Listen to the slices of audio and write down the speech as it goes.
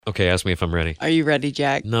Okay, ask me if I'm ready. Are you ready,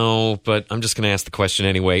 Jack? No, but I'm just going to ask the question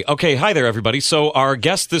anyway. Okay, hi there, everybody. So our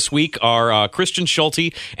guests this week are Christian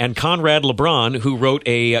Schulte and Conrad LeBron, who wrote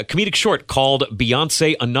a comedic short called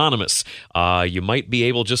Beyonce Anonymous. You might be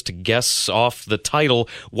able just to guess off the title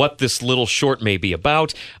what this little short may be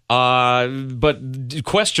about. But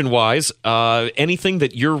question-wise, anything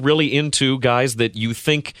that you're really into, guys, that you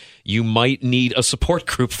think you might need a support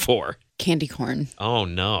group for? Candy corn. Oh,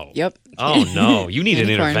 no. Yep. Oh, no. You need an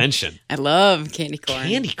Candy corn. intervention. I love candy corn.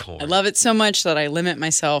 Candy corn. I love it so much that I limit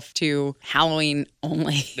myself to Halloween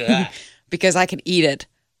only because I can eat it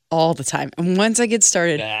all the time. And once I get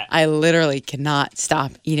started, I literally cannot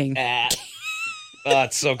stop eating. Oh,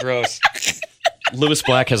 it's so gross. Lewis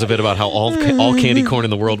Black has a bit about how all candy corn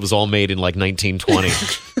in the world was all made in like 1920.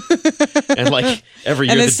 And like every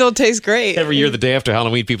year. And it still tastes great. Every year, the day after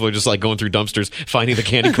Halloween, people are just like going through dumpsters, finding the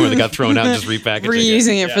candy corn that got thrown out and just repackaging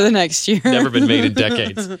Reusing it for the next year. Never been made in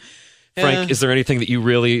decades. Frank, is there anything that you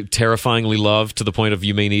really terrifyingly love to the point of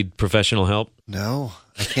you may need professional help? No,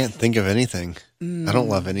 I can't think of anything. I don't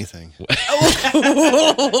love anything. What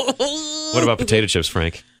about potato chips,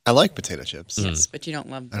 Frank? I like potato chips. Yes, but you don't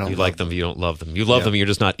love them. You like them, but you don't love them. You love them, you're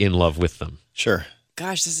just not in love with them. Sure.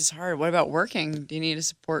 Gosh, this is hard. What about working? Do you need a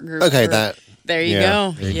support group? Okay, that. There you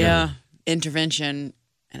go. Yeah. Intervention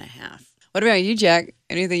and a half. What about you, Jack?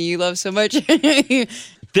 Anything you love so much?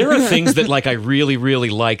 There are things that like I really, really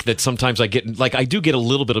like that sometimes I get like I do get a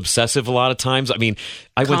little bit obsessive a lot of times. I mean,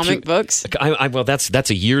 I went through comic books. Well, that's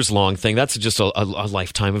a years long thing. That's just a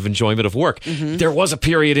lifetime of enjoyment of work. There was a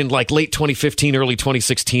period in like late 2015, early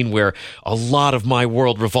 2016 where a lot of my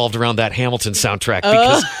world revolved around that Hamilton soundtrack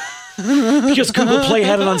because Google Play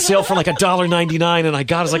had it on sale for like $1.99, and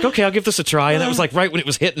I was like, okay, I'll give this a try, and that was like right when it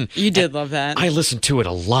was hitting. You did love that. I listened to it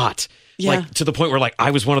a lot, like to the point where like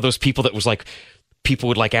I was one of those people that was like. People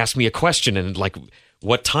would like ask me a question and like,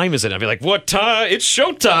 what time is it? I'd be like, what time? It's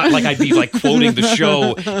showtime. Like I'd be like quoting the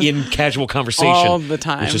show in casual conversation. All the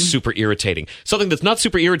time. Which is super irritating. Something that's not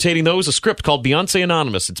super irritating though is a script called Beyonce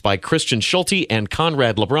Anonymous. It's by Christian Schulte and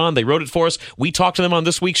Conrad LeBron. They wrote it for us. We talked to them on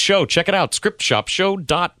this week's show. Check it out,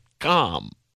 scriptshopshow.com.